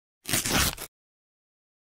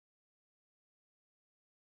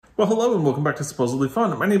Well, hello and welcome back to Supposedly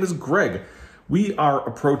Fun. My name is Greg. We are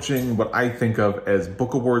approaching what I think of as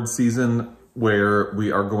book award season, where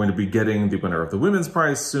we are going to be getting the winner of the Women's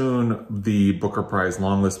Prize soon. The Booker Prize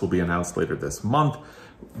long list will be announced later this month.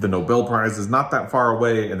 The Nobel Prize is not that far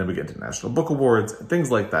away, and then we get to National Book Awards,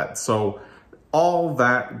 things like that. So all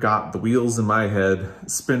that got the wheels in my head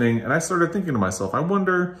spinning, and I started thinking to myself, I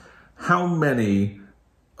wonder how many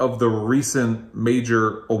of the recent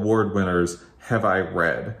major award winners have I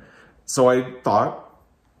read? So I thought,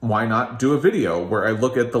 why not do a video where I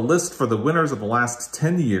look at the list for the winners of the last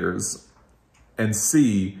 10 years and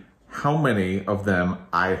see how many of them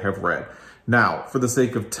I have read. Now, for the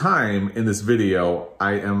sake of time in this video,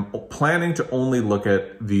 I am planning to only look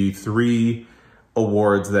at the 3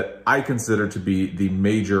 awards that I consider to be the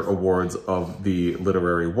major awards of the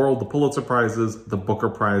literary world: the Pulitzer Prizes, the Booker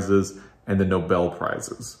Prizes, and the Nobel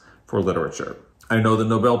Prizes for literature. I know the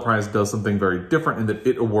Nobel Prize does something very different in that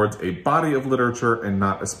it awards a body of literature and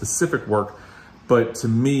not a specific work, but to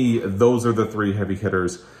me, those are the 3 heavy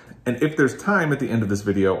hitters. And if there's time at the end of this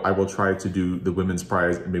video, I will try to do the Women's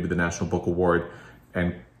Prize and maybe the National Book Award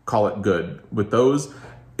and call it good with those.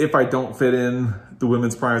 If I don't fit in the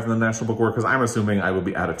Women's Prize and the National Book Award, because I'm assuming I will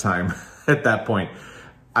be out of time at that point,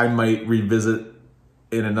 I might revisit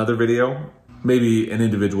in another video. Maybe an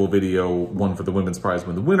individual video, one for the Women's Prize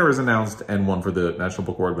when the winner is announced and one for the National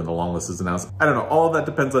Book Award when the long list is announced. I don't know, all of that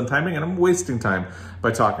depends on timing, and I'm wasting time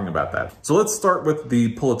by talking about that. So let's start with the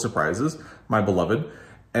Pulitzer Prizes, my beloved,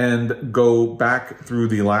 and go back through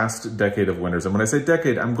the last decade of winners. And when I say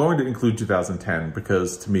decade, I'm going to include 2010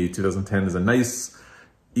 because to me, 2010 is a nice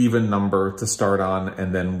even number to start on,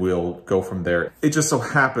 and then we'll go from there. It just so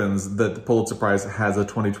happens that the Pulitzer Prize has a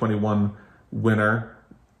 2021 winner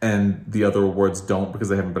and the other awards don't because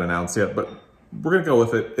they haven't been announced yet, but we're gonna go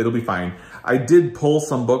with it. It'll be fine. I did pull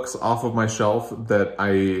some books off of my shelf that I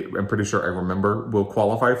am pretty sure I remember will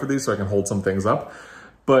qualify for these, so I can hold some things up.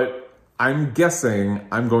 But I'm guessing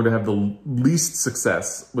I'm going to have the least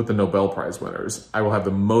success with the Nobel Prize winners. I will have the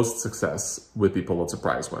most success with the Pulitzer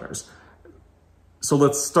Prize winners. So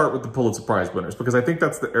let's start with the Pulitzer Prize winners, because I think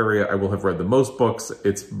that's the area I will have read the most books.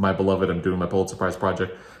 It's my beloved. I'm doing my Pulitzer Prize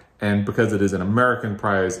project. And because it is an American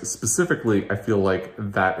prize specifically, I feel like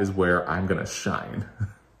that is where I'm gonna shine.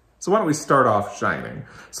 So why don't we start off shining?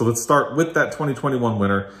 So let's start with that 2021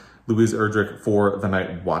 winner, Louise Erdrich, for The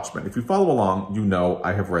Night Watchman. If you follow along, you know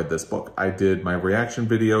I have read this book. I did my reaction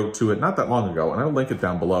video to it not that long ago, and I'll link it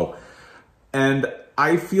down below. And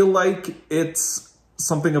I feel like it's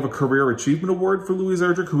something of a career achievement award for Louise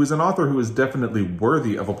Erdrich, who is an author who is definitely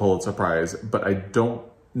worthy of a Pulitzer Prize, but I don't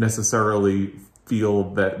necessarily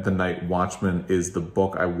feel that The Night Watchman is the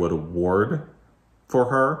book I would award for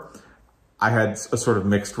her. I had a sort of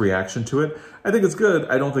mixed reaction to it. I think it's good.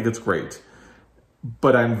 I don't think it's great.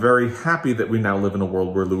 But I'm very happy that we now live in a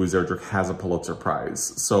world where Louise Erdrich has a Pulitzer Prize.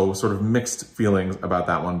 So sort of mixed feelings about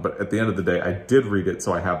that one. But at the end of the day, I did read it,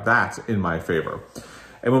 so I have that in my favor.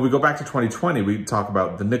 And when we go back to 2020, we talk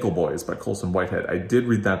about The Nickel Boys by Colson Whitehead. I did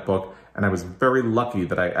read that book, and I was very lucky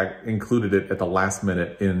that I included it at the last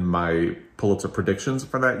minute in my Pulitzer predictions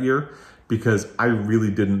for that year, because I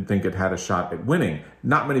really didn't think it had a shot at winning.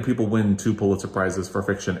 Not many people win 2 Pulitzer Prizes for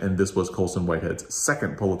fiction, and this was Colson Whitehead's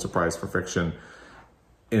 2nd Pulitzer Prize for fiction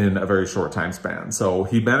in a very short time span. So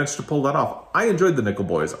he managed to pull that off. I enjoyed The Nickel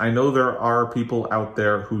Boys. I know there are people out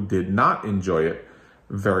there who did not enjoy it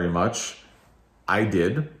very much. I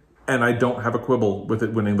did, and I don't have a quibble with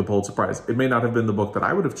it winning the Pulitzer Prize. It may not have been the book that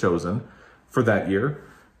I would have chosen for that year,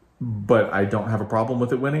 but I don't have a problem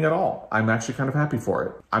with it winning at all. I'm actually kind of happy for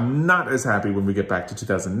it. I'm not as happy when we get back to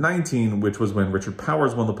 2019, which was when Richard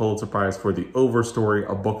Powers won the Pulitzer Prize for The Overstory,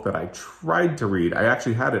 a book that I tried to read. I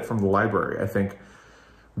actually had it from the library, I think,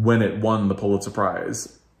 when it won the Pulitzer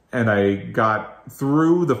Prize. And I got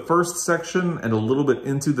through the first section and a little bit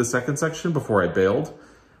into the second section before I bailed.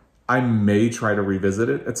 I may try to revisit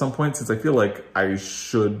it at some point, since I feel like I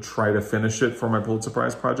should try to finish it for my Pulitzer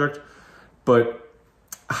Prize project, but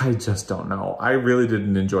I just don't know. I really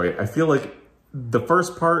didn't enjoy it. I feel like the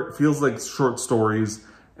first part feels like short stories,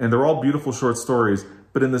 and they're all beautiful short stories,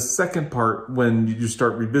 but in the second part, when you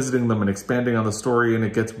start revisiting them and expanding on the story and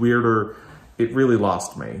it gets weirder, it really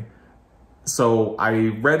lost me. So I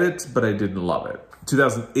read it, but I didn't love it.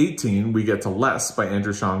 2018, we get to Less by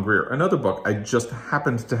Andrew Sean Greer, another book I just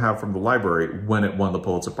happened to have from the library when it won the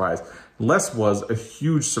Pulitzer Prize. Less was a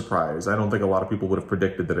huge surprise. I don't think a lot of people would have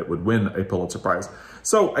predicted that it would win a Pulitzer Prize.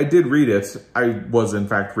 So I did read it. I was in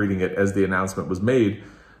fact reading it as the announcement was made,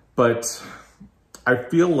 but I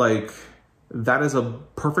feel like that is a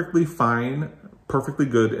perfectly fine, perfectly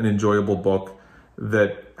good and enjoyable book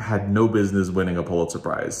that had no business winning a Pulitzer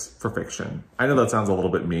Prize for fiction. I know that sounds a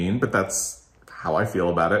little bit mean, but that's how I feel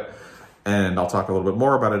about it. And I'll talk a little bit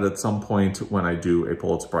more about it at some point when I do a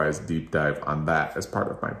Pulitzer Prize deep dive on that as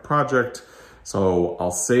part of my project. So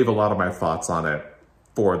I'll save a lot of my thoughts on it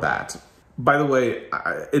for that. By the way,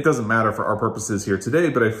 it doesn't matter for our purposes here today,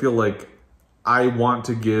 but I feel like I want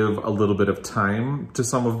to give a little bit of time to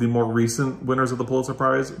some of the more recent winners of the Pulitzer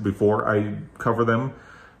Prize before I cover them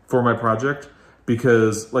for my project,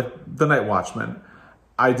 because like The Night Watchman,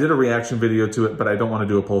 I did a reaction video to it, but I don't want to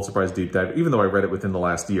do a Pulitzer Prize deep dive, even though I read it within the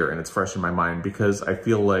last year and it's fresh in my mind, because I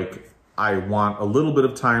feel like I want a little bit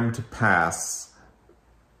of time to pass,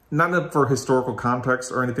 not for historical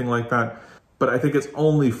context or anything like that, but I think it's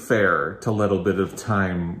only fair to let a bit of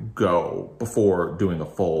time go before doing a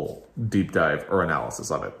full deep dive or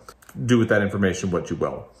analysis of it. Do with that information what you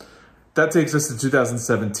will. That takes us to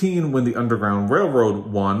 2017 when the Underground Railroad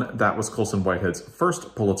won. That was Colson Whitehead's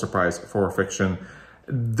first Pulitzer Prize for fiction.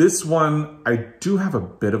 This one I do have a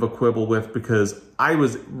bit of a quibble with because I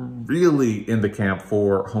was really in the camp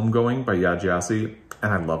for Homegoing by Yaa Gyasi,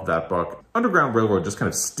 and I love that book. Underground Railroad just kind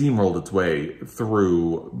of steamrolled its way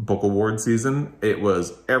through book award season. It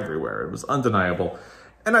was everywhere. It was undeniable.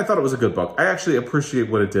 And I thought it was a good book. I actually appreciate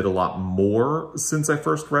what it did a lot more since I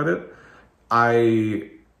first read it. I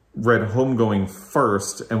read Homegoing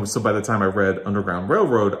first, and so by the time I read Underground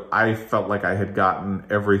Railroad, I felt like I had gotten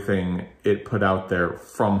everything it put out there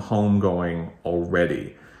from Homegoing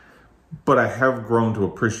already. But I have grown to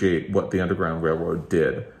appreciate what the Underground Railroad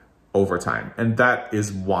did over time. And that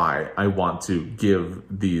is why I want to give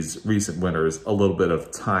these recent winners a little bit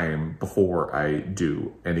of time before I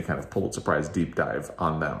do any kind of Pulitzer Prize deep dive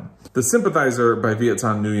on them. The Sympathizer by Viet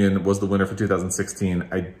Thanh Nguyen was the winner for 2016.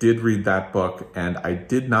 I did read that book and I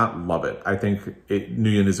did not love it. I think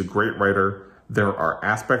Nguyen is a great writer. There are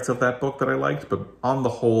aspects of that book that I liked, but on the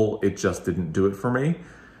whole, it just didn't do it for me.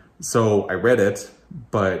 So I read it,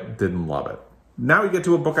 but didn't love it. Now we get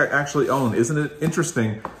to a book I actually own. Isn't it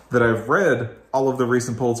interesting that I've read all of the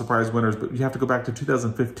recent Pulitzer Prize winners, but you have to go back to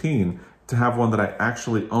 2015 to have one that I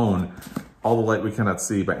actually own, All the Light We Cannot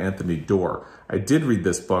See by Anthony Doerr. I did read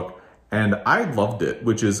this book and I loved it,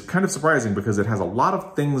 which is kind of surprising because it has a lot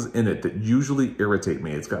of things in it that usually irritate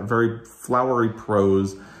me. It's got very flowery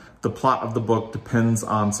prose. The plot of the book depends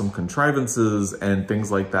on some contrivances and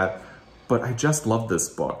things like that, but I just love this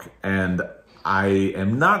book. And I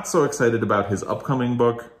am not so excited about his upcoming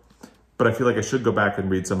book, but I feel like I should go back and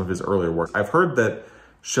read some of his earlier work. I've heard that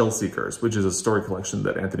Shell Seekers, which is a story collection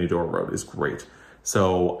that Anthony Doerr wrote, is great.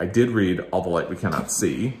 So I did read All the Light We Cannot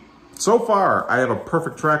See. So far, I have a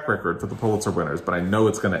perfect track record for the Pulitzer winners, but I know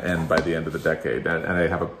it's going to end by the end of the decade, and I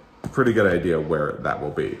have a pretty good idea where that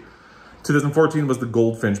will be. 2014 was The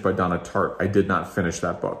Goldfinch by Donna Tartt. I did not finish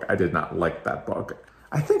that book. I did not like that book.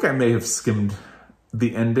 I think I may have skimmed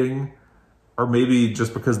the ending, or maybe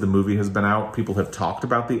just because the movie has been out, people have talked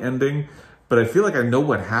about the ending, but I feel like I know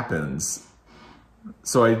what happens,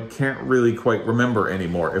 so I can't really quite remember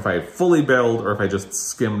anymore if I fully bailed or if I just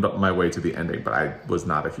skimmed my way to the ending, but I was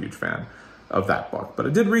not a huge fan of that book, but I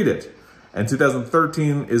did read it. And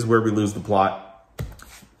 2013 is where we lose the plot.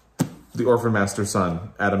 The Orphan Master's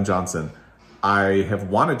Son, Adam Johnson. I have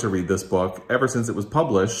wanted to read this book ever since it was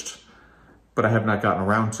published, but I have not gotten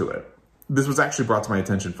around to it. This was actually brought to my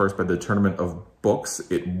attention first by the Tournament of Books.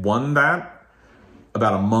 It won that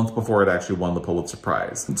about a month before it actually won the Pulitzer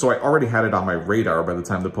Prize. So I already had it on my radar by the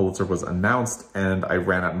time the Pulitzer was announced, and I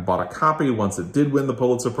ran out and bought a copy once it did win the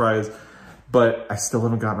Pulitzer Prize, but I still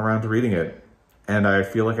haven't gotten around to reading it, and I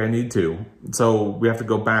feel like I need to. So we have to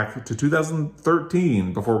go back to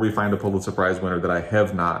 2013 before we find a Pulitzer Prize winner that I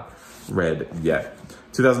have not read yet.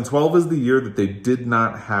 2012 is the year that they did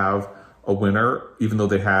not have a winner, even though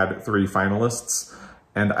they had 3 finalists.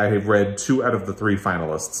 And I have read 2 out of the 3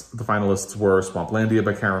 finalists. The finalists were Swamplandia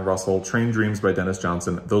by Karen Russell, Train Dreams by Dennis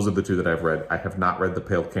Johnson. Those are the 2 that I've read. I have not read The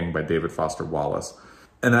Pale King by David Foster Wallace.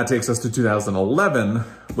 And that takes us to 2011,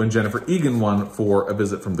 when Jennifer Egan won for A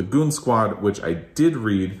Visit from the Goon Squad, which I did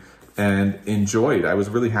read and enjoyed. I was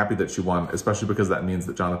really happy that she won, especially because that means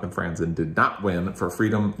that Jonathan Franzen did not win for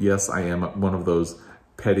Freedom. Yes, I am one of those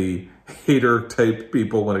petty hater type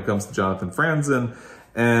people when it comes to Jonathan Franzen,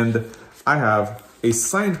 and I have a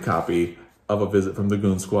signed copy of A Visit from the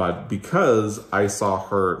Goon Squad because I saw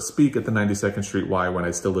her speak at the 92nd Street Y when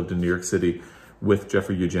I still lived in New York City with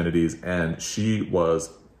Jeffrey Eugenides, and she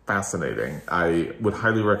was fascinating. I would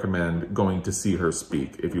highly recommend going to see her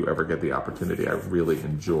speak if you ever get the opportunity. I really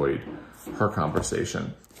enjoyed her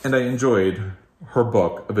conversation, and I enjoyed her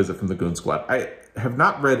book, A Visit from the Goon Squad. I have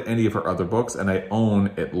not read any of her other books, and I own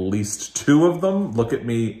at least 2 of them, Look at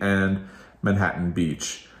Me and Manhattan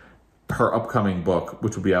Beach. Her upcoming book,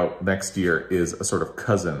 which will be out next year, is a sort of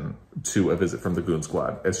cousin to A Visit from the Goon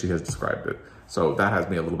Squad, as she has described it. So that has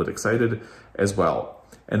me a little bit excited as well.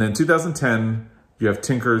 And then 2010, you have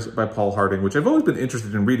Tinkers by Paul Harding, which I've always been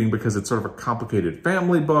interested in reading because it's sort of a complicated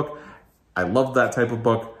family book. I love that type of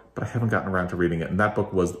book, but I haven't gotten around to reading it. And that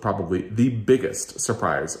book was probably the biggest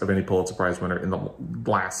surprise of any Pulitzer Prize winner in the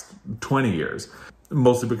last 20 years.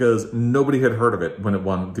 Mostly because nobody had heard of it when it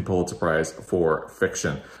won the Pulitzer Prize for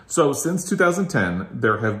fiction. So since 2010,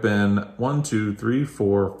 there have been 1, 2, 3,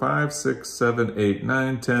 4, 5, 6, 7, 8,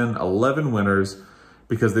 9, 10, 11 winners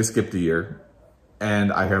because they skipped a year.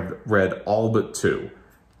 And I have read all but 2.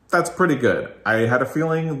 That's pretty good. I had a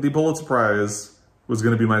feeling the Pulitzer Prize was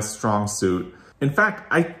going to be my strong suit. In fact,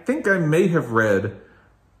 I think I may have read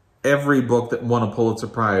every book that won a Pulitzer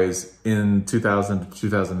Prize in 2000 to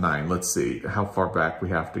 2009. Let's see how far back we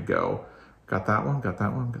have to go. Got that one, got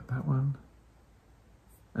that one, got that one.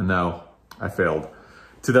 And no, I failed.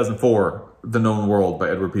 2004, The Known World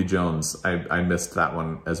by Edward P. Jones. I missed that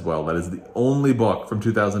one as well. That is the only book from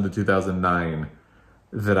 2000 to 2009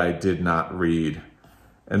 that I did not read.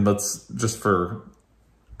 And let's, just for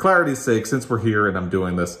clarity's sake, since we're here and I'm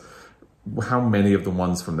doing this, how many of the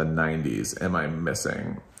ones from the 90s am I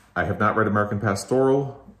missing? I have not read American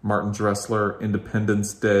Pastoral, Martin Dressler,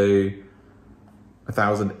 Independence Day,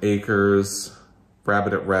 1,000 Acres,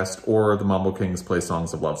 Rabbit at Rest, or The Mambo Kings Play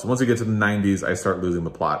Songs of Love. So once you get to the 90s, I start losing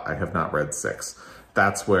the plot. I have not read 6.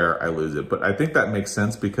 That's where I lose it. But I think that makes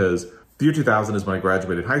sense because the year 2000 is when I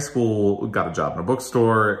graduated high school, got a job in a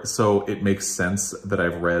bookstore, so it makes sense that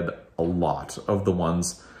I've read a lot of the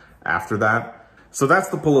ones after that. So that's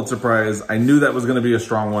the Pulitzer Prize. I knew that was going to be a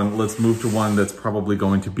strong one. Let's move to one that's probably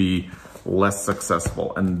going to be less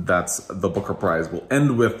successful, and that's the Booker Prize. We'll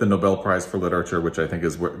end with the Nobel Prize for Literature, which I think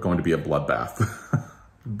is going to be a bloodbath,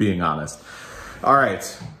 being honest. All right.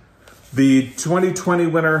 The 2020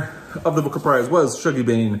 winner of the Booker Prize was Shuggie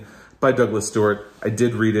Bain by Douglas Stewart. I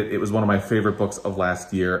did read it. It was one of my favorite books of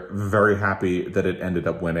last year. Very happy that it ended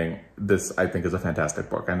up winning. This, I think, is a fantastic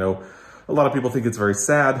book. I know a lot of people think it's very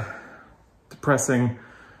sad, depressing,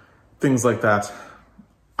 things like that.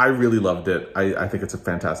 I really loved it. I think it's a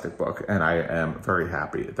fantastic book, and I am very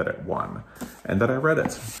happy that it won and that I read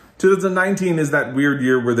it. 2019 is that weird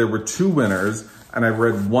year where there were 2 winners, and I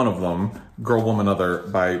read one of them, Girl, Woman, Other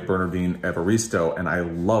by Bernardine Evaristo, and I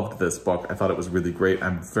loved this book. I thought it was really great.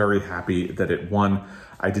 I'm very happy that it won.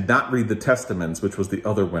 I did not read The Testaments, which was the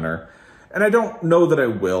other winner, and I don't know that I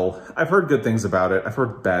will. I've heard good things about it. I've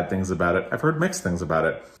heard bad things about it. I've heard mixed things about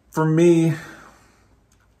it. For me,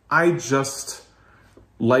 I just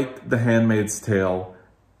like The Handmaid's Tale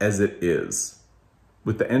as it is,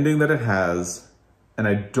 with the ending that it has, and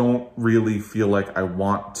I don't really feel like I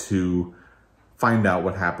want to find out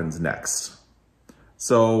what happens next.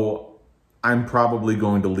 So I'm probably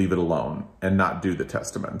going to leave it alone and not do The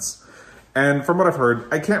Testaments. And from what I've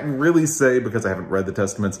heard, I can't really say because I haven't read The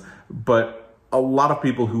Testaments, but a lot of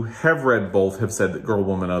people who have read both have said that Girl,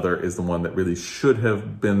 Woman, Other is the one that really should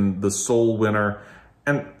have been the sole winner.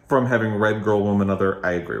 And from having read Girl, Woman, Other,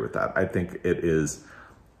 I agree with that. I think it is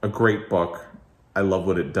a great book. I love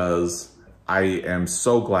what it does. I am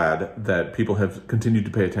so glad that people have continued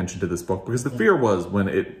to pay attention to this book, because the fear was when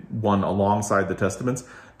it won alongside The Testaments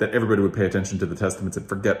that everybody would pay attention to The Testaments and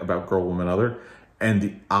forget about Girl, Woman, Other. And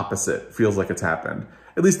the opposite feels like it's happened.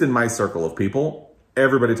 At least in my circle of people.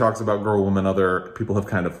 Everybody talks about Girl, Woman, Other. People have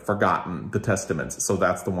kind of forgotten The Testaments. So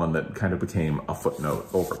that's the one that kind of became a footnote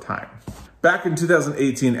over time. Back in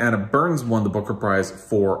 2018, Anna Burns won the Booker Prize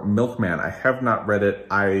for Milkman. I have not read it.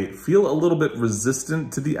 I feel a little bit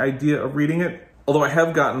resistant to the idea of reading it, although I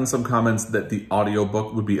have gotten some comments that the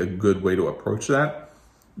audiobook would be a good way to approach that,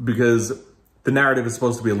 because the narrative is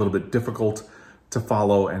supposed to be a little bit difficult to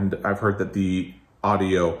follow, and I've heard that the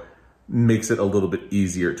audio makes it a little bit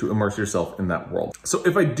easier to immerse yourself in that world. So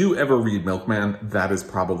if I do ever read Milkman, that is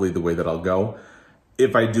probably the way that I'll go.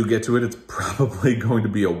 If I do get to it, it's probably going to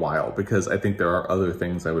be a while, because I think there are other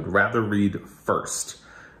things I would rather read first.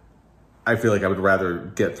 I feel like I would rather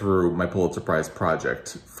get through my Pulitzer Prize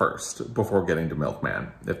project first before getting to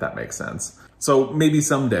Milkman, if that makes sense. So maybe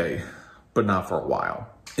someday, but not for a while.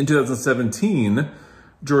 In 2017,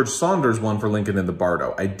 George Saunders won for Lincoln in the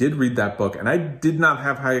Bardo. I did read that book, and I did not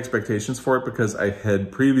have high expectations for it because I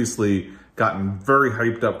had previously gotten very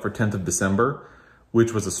hyped up for 10th of December,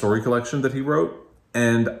 which was a story collection that he wrote.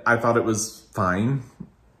 And I thought it was fine.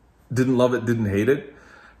 Didn't love it, didn't hate it.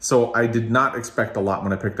 So I did not expect a lot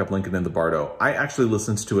when I picked up Lincoln in the Bardo. I actually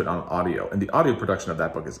listened to it on audio, and the audio production of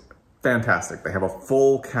that book is fantastic. They have a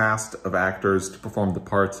full cast of actors to perform the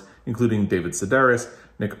parts, including David Sedaris,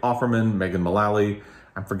 Nick Offerman, Megan Mullally.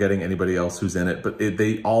 I'm forgetting anybody else who's in it, but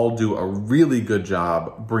they all do a really good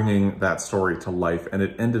job bringing that story to life, and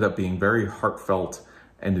it ended up being very heartfelt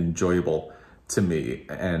and enjoyable to me,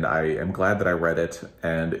 and I am glad that I read it,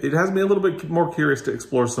 and it has me a little bit more curious to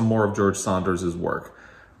explore some more of George Saunders' work,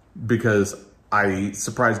 because I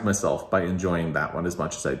surprised myself by enjoying that one as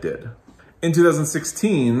much as I did. In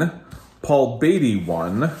 2016, Paul Beatty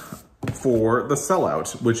won for The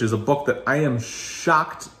Sellout, which is a book that I am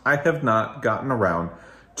shocked I have not gotten around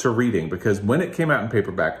to reading, because when it came out in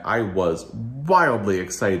paperback, I was wildly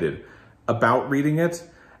excited about reading it,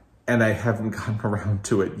 and I haven't gotten around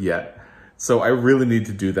to it yet. So I really need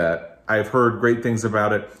to do that. I've heard great things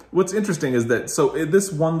about it. What's interesting is that,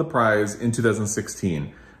 this won the prize in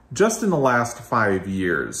 2016. Just in the last 5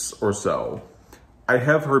 years or so, I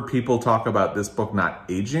have heard people talk about this book not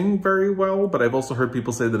aging very well, but I've also heard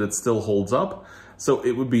people say that it still holds up. So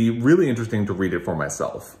it would be really interesting to read it for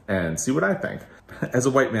myself and see what I think. As a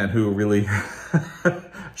white man who really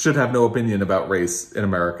should have no opinion about race in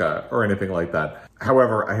America or anything like that.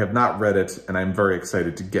 However, I have not read it, and I'm very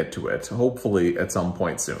excited to get to it, hopefully at some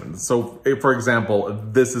point soon. So, for example,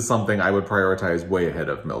 this is something I would prioritize way ahead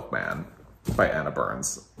of Milkman by Anna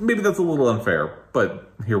Burns. Maybe that's a little unfair,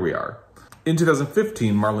 but here we are. In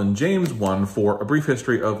 2015, Marlon James won for A Brief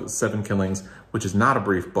History of Seven Killings, which is not a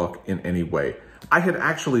brief book in any way. I had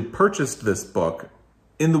actually purchased this book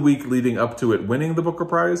in the week leading up to it winning the Booker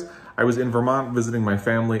Prize. I was in Vermont visiting my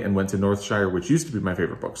family and went to Northshire, which used to be my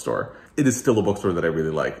favorite bookstore. It is still a bookstore that I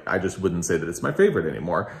really like. I just wouldn't say that it's my favorite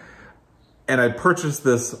anymore. And I purchased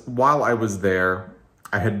this while I was there.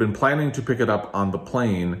 I had been planning to pick it up on the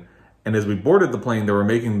plane, and as we boarded the plane, they were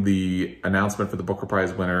making the announcement for the Booker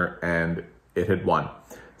Prize winner, and it had won.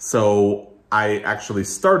 So I actually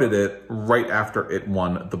started it right after it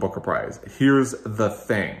won the Booker Prize. Here's the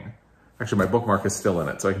thing. Actually, my bookmark is still in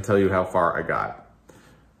it, so I can tell you how far I got.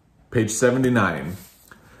 Page 79.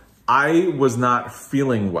 I was not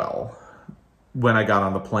feeling well when I got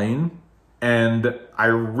on the plane, and I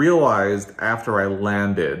realized after I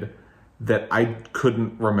landed that I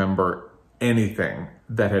couldn't remember anything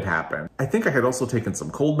that had happened. I think I had also taken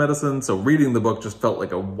some cold medicine, so reading the book just felt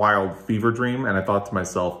like a wild fever dream, and I thought to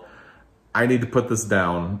myself, I need to put this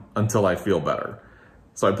down until I feel better.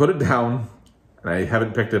 So I put it down, and I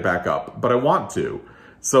haven't picked it back up, but I want to.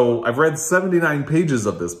 So I've read 79 pages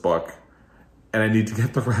of this book, and I need to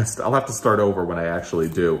get the rest. I'll have to start over when I actually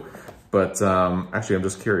do. But actually, I'm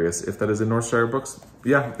just curious if that is in Northshire Books.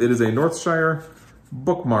 Yeah, it is a Northshire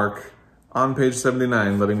bookmark on page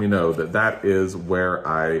 79, letting me know that that is where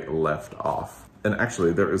I left off. And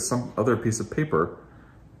actually, there is some other piece of paper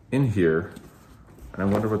in here, and I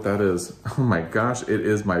wonder what that is. Oh my gosh, it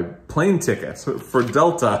is my plane ticket for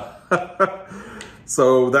Delta.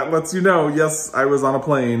 So that lets you know, yes, I was on a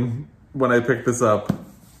plane when I picked this up,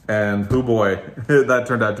 and oh boy, that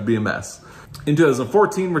turned out to be a mess. In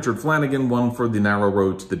 2014, Richard Flanagan won for The Narrow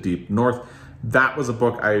Road to the Deep North. That was a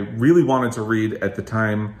book I really wanted to read at the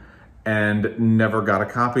time and never got a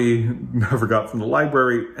copy, never got from the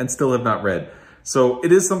library, and still have not read. So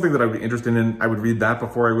it is something that I would be interested in. I would read that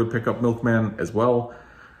before I would pick up Milkman as well.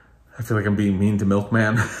 I feel like I'm being mean to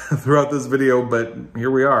Milkman throughout this video, but here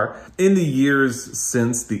we are. In the years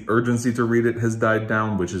since, the urgency to read it has died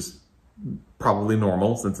down, which is probably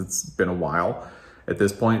normal since it's been a while at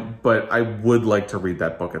this point, but I would like to read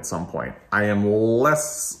that book at some point. I am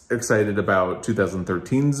less excited about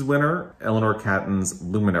 2013's winner, Eleanor Catton's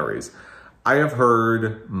Luminaries. I have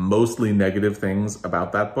heard mostly negative things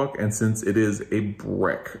about that book, and since it is a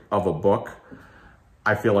brick of a book,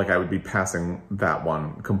 I feel like I would be passing that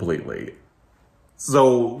one completely.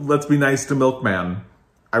 So let's be nice to Milkman.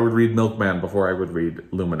 I would read Milkman before I would read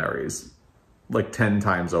Luminaries. Like 10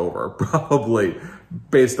 times over, probably,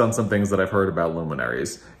 based on some things that I've heard about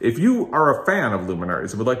Luminaries. If you are a fan of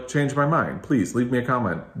Luminaries and would like to change my mind, please leave me a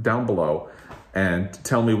comment down below and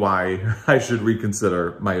tell me why I should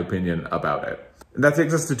reconsider my opinion about it. And that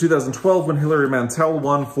takes us to 2012 when Hilary Mantel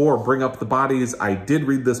won for Bring Up the Bodies. I did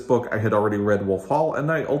read this book. I had already read Wolf Hall, and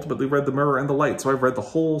I ultimately read The Mirror and the Light. So I've read the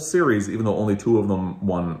whole series, even though only 2 of them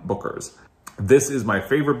won Bookers. This is my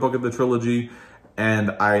favorite book of the trilogy,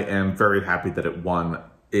 and I am very happy that it won.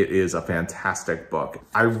 It is a fantastic book.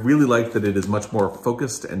 I really like that it is much more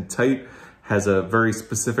focused and tight, has a very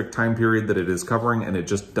specific time period that it is covering, and it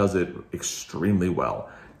just does it extremely well.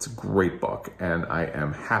 It's a great book, and I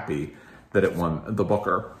am happy that it won the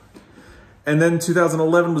Booker. And then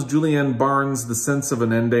 2011 was Julianne Barnes' The Sense of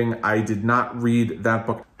an Ending. I did not read that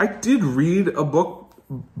book. I did read a book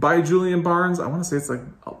by Julianne Barnes. I want to say it's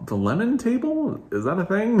like the Lemon Table? Is that a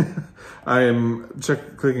thing? I am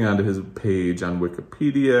clicking onto his page on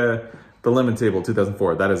Wikipedia. The Lemon Table,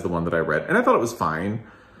 2004, that is the one that I read. And I thought it was fine.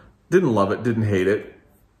 Didn't love it, didn't hate it.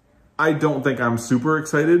 I don't think I'm super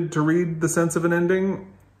excited to read The Sense of an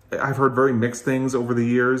Ending. I've heard very mixed things over the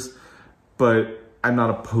years, but I'm not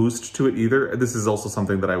opposed to it either. This is also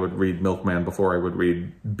something that I would read Milkman before I would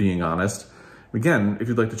read Being Honest. Again, if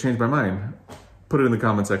you'd like to change my mind, put it in the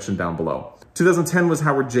comment section down below. 2010 was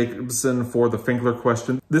Howard Jacobson for The Finkler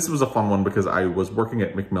Question. This was a fun one because I was working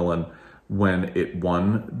at Macmillan when it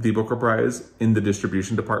won the Booker Prize in the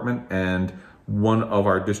distribution department, and one of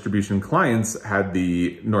our distribution clients had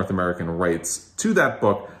the North American rights to that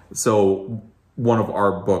book. So one of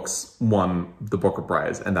our books won the Booker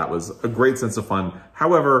Prize, and that was a great sense of fun.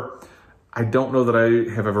 However, I don't know that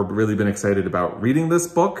I have ever really been excited about reading this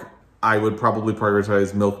book. I would probably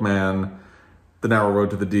prioritize Milkman, The Narrow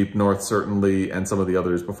Road to the Deep North, certainly, and some of the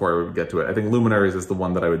others before I would get to it. I think Luminaries is the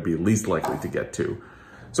one that I would be least likely to get to.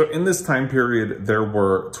 So in this time period, there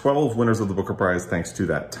were 12 winners of the Booker Prize thanks to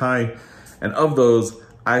that tie. And of those,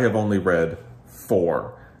 I have only read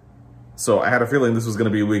 4. So I had a feeling this was going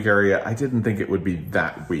to be a weak area. I didn't think it would be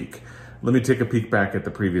that weak. Let me take a peek back at the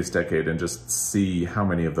previous decade and just see how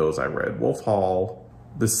many of those I read. Wolf Hall,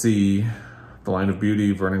 The Sea, The Line of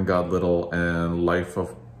Beauty, Vernon Godlittle, and Life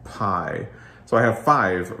of Pi. So I have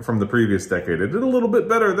 5 from the previous decade. I did a little bit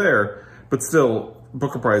better there, but still,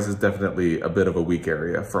 Booker Prize is definitely a bit of a weak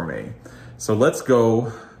area for me. So let's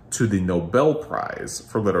go to the Nobel Prize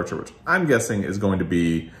for Literature, which I'm guessing is going to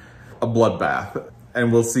be a bloodbath,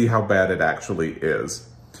 and we'll see how bad it actually is.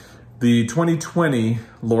 The 2020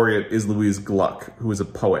 laureate is Louise Gluck, who is a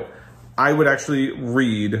poet. I would actually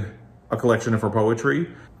read a collection of her poetry.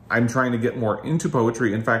 I'm trying to get more into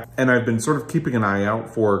poetry, in fact, and I've been sort of keeping an eye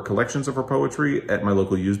out for collections of her poetry at my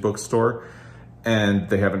local used bookstore, and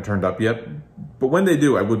they haven't turned up yet. But when they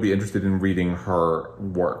do, I would be interested in reading her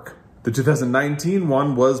work. The 2019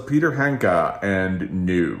 one was Peter Hanka, and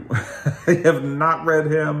no. I have not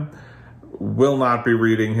read him, will not be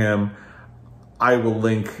reading him. I will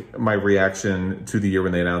link my reaction to the year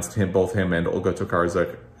when they announced both him and Olga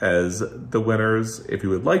Tokarczuk as the winners if you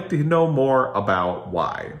would like to know more about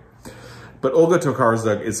why. But Olga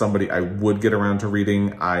Tokarczuk is somebody I would get around to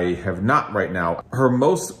reading. I have not right now. Her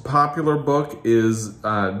most popular book is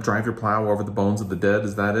Drive Your Plow Over the Bones of the Dead.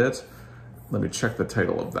 Is that it? Let me check the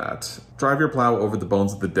title of that. Drive Your Plow Over the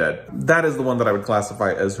Bones of the Dead. That is the one that I would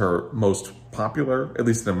classify as her most popular, at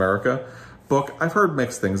least in America, book. I've heard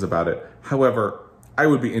mixed things about it. However, I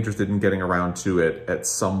would be interested in getting around to it at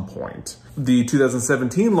some point. The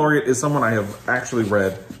 2017 laureate is someone I have actually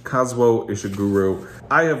read, Kazuo Ishiguro.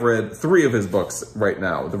 I have read 3 of his books right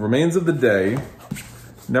now. The Remains of the Day,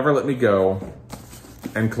 Never Let Me Go,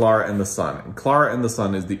 and Clara and the Sun. And Clara and the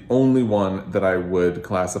Sun is the only one that I would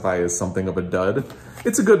classify as something of a dud.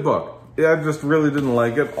 It's a good book. I just really didn't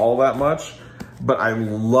like it all that much, but I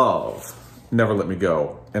love Never Let Me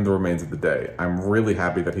Go and The Remains of the Day. I'm really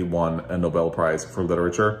happy that he won a Nobel Prize for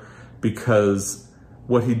Literature because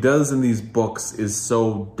what he does in these books is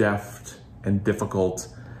so deft and difficult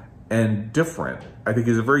and different. I think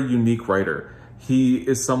he's a very unique writer. He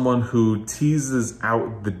is someone who teases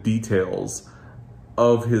out the details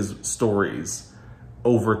of his stories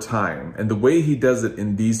over time. And the way he does it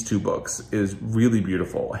in these 2 books is really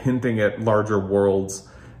beautiful, hinting at larger worlds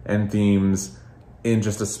and themes in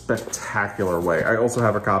just a spectacular way. I also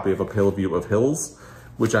have a copy of A Pale View of Hills,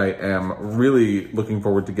 which I am really looking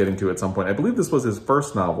forward to getting to at some point. I believe this was his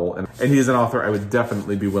first novel, and he is an author I would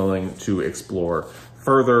definitely be willing to explore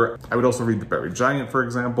further. I would also read The Buried Giant, for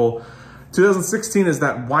example. 2016 is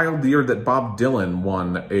that wild year that Bob Dylan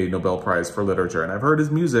won a Nobel Prize for Literature, and I've heard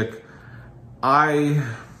his music. I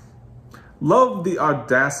love the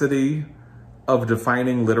audacity of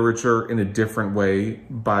defining literature in a different way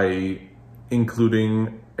by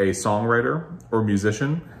including a songwriter or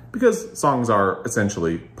musician, because songs are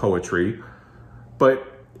essentially poetry,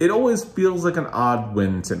 but it always feels like an odd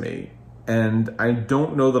win to me. And I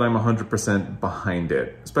don't know that I'm 100% behind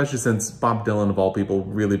it, especially since Bob Dylan, of all people,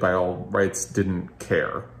 really by all rights didn't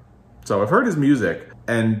care. So I've heard his music,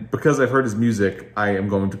 and because I've heard his music, I am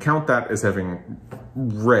going to count that as having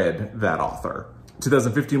read that author.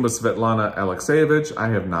 2015 was Svetlana Alexievich. I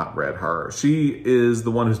have not read her. She is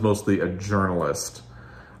the one who's mostly a journalist,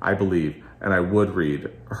 I believe, and I would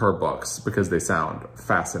read her books because they sound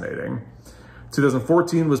fascinating.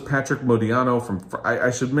 2014 was Patrick Modiano from,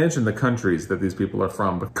 I should mention the countries that these people are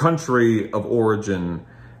from, but country of origin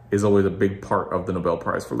is always a big part of the Nobel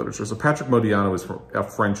Prize for Literature. So Patrick Modiano is a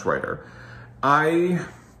French writer. I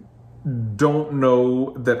don't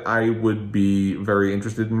know that I would be very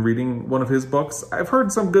interested in reading one of his books. I've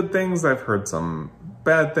heard some good things, I've heard some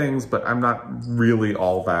bad things, but I'm not really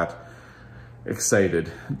all that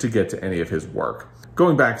excited to get to any of his work.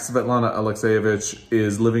 Going back, Svetlana Alexievich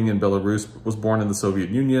is living in Belarus, was born in the Soviet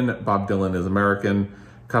Union. Bob Dylan is American.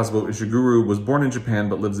 Kazuo Ishiguro was born in Japan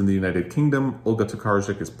but lives in the United Kingdom. Olga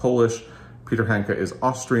Tokarczyk is Polish. Peter Hanke is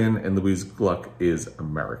Austrian, and Louise Gluck is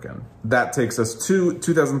American. That takes us to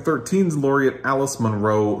 2013's laureate Alice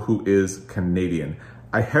Munro, who is Canadian.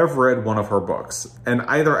 I have read one of her books, and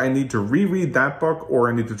either I need to reread that book or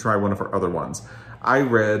I need to try one of her other ones. I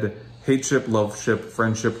read Hate Ship, Love Ship,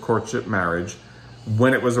 Friendship, Courtship, Marriage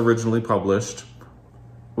when it was originally published,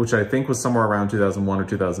 which I think was somewhere around 2001 or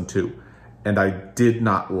 2002, and I did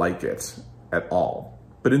not like it at all.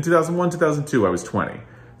 But in 2001, 2002, I was 20.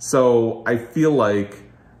 So I feel like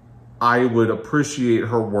I would appreciate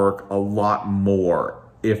her work a lot more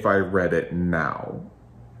if I read it now.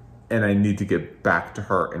 And I need to get back to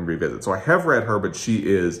her and revisit. So I have read her, but she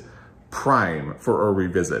is prime for a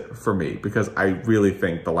revisit for me because I really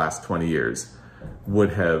think the last 20 years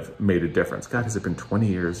would have made a difference. God, has it been 20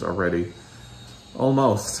 years already?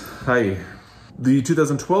 Almost. Hi. The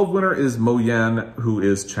 2012 winner is Mo Yan, who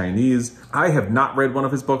is Chinese. I have not read one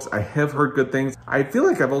of his books. I have heard good things. I feel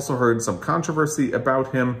like I've also heard some controversy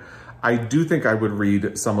about him. I do think I would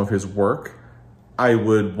read some of his work. I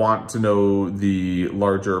would want to know the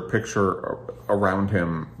larger picture around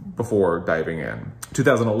him before diving in.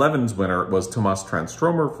 2011's winner was Tomas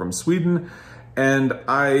Transtromer from Sweden, and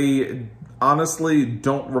I honestly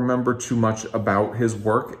don't remember too much about his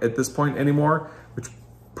work at this point anymore, which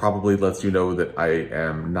probably lets you know that I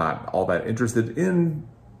am not all that interested in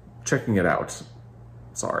checking it out.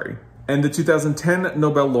 Sorry. And the 2010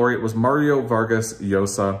 Nobel laureate was Mario Vargas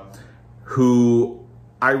Llosa, who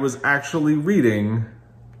I was actually reading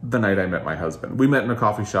the night I met my husband. We met in a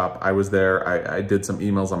coffee shop. I was there. I did some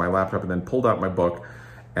emails on my laptop and then pulled out my book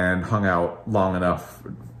and hung out long enough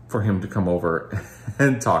for him to come over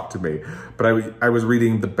and talk to me. But I was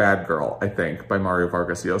reading The Bad Girl, I think, by Mario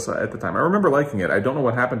Vargas Llosa at the time. I remember liking it. I don't know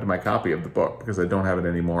what happened to my copy of the book because I don't have it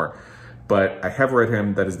anymore. But I have read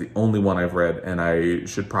him. That is the only one I've read, and I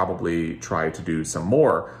should probably try to do some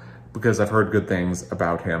more because I've heard good things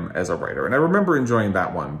about him as a writer. And I remember enjoying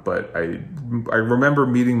that one, but I remember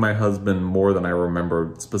meeting my husband more than I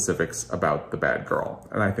remember specifics about The Bad Girl.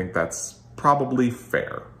 And I think that's probably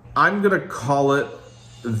fair. I'm gonna call it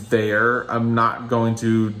there. I'm not going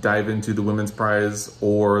to dive into the Women's Prize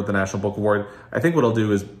or the National Book Award. I think what I'll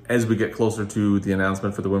do is, as we get closer to the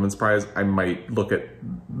announcement for the Women's Prize, I might look at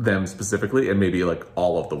them specifically and maybe like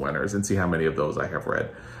all of the winners and see how many of those I have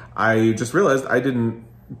read. I just realized I didn't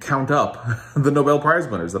count up the Nobel Prize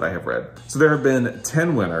winners that I have read. So there have been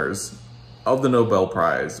 10 winners of the Nobel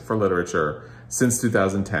Prize for Literature since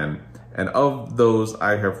 2010. And of those,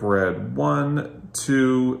 I have read 1,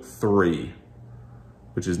 2, 3.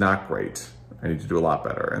 Which is not great. I need to do a lot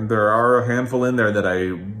better. And there are a handful in there that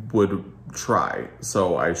I would try.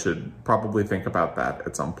 So I should probably think about that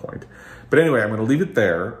at some point. But anyway, I'm gonna leave it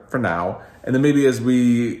there for now. And then maybe as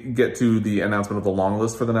we get to the announcement of the long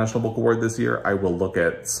list for the National Book Award this year, I will look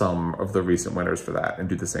at some of the recent winners for that and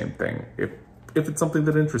do the same thing. If it's something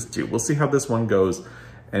that interests you. We'll see how this one goes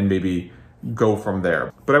and maybe go from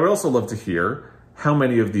there. But I would also love to hear how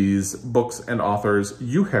many of these books and authors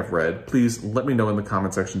you have read. Please let me know in the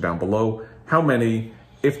comment section down below how many,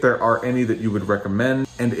 if there are any that you would recommend,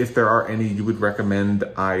 and if there are any you would recommend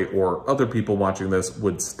I or other people watching this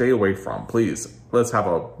would stay away from. Please, let's have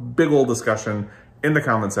a big old discussion in the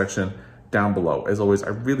comment section down below. As always, I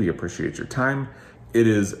really appreciate your time. It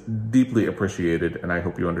is deeply appreciated, and I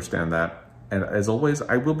hope you understand that. And as always,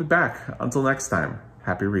 I will be back. Until next time,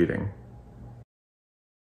 happy reading.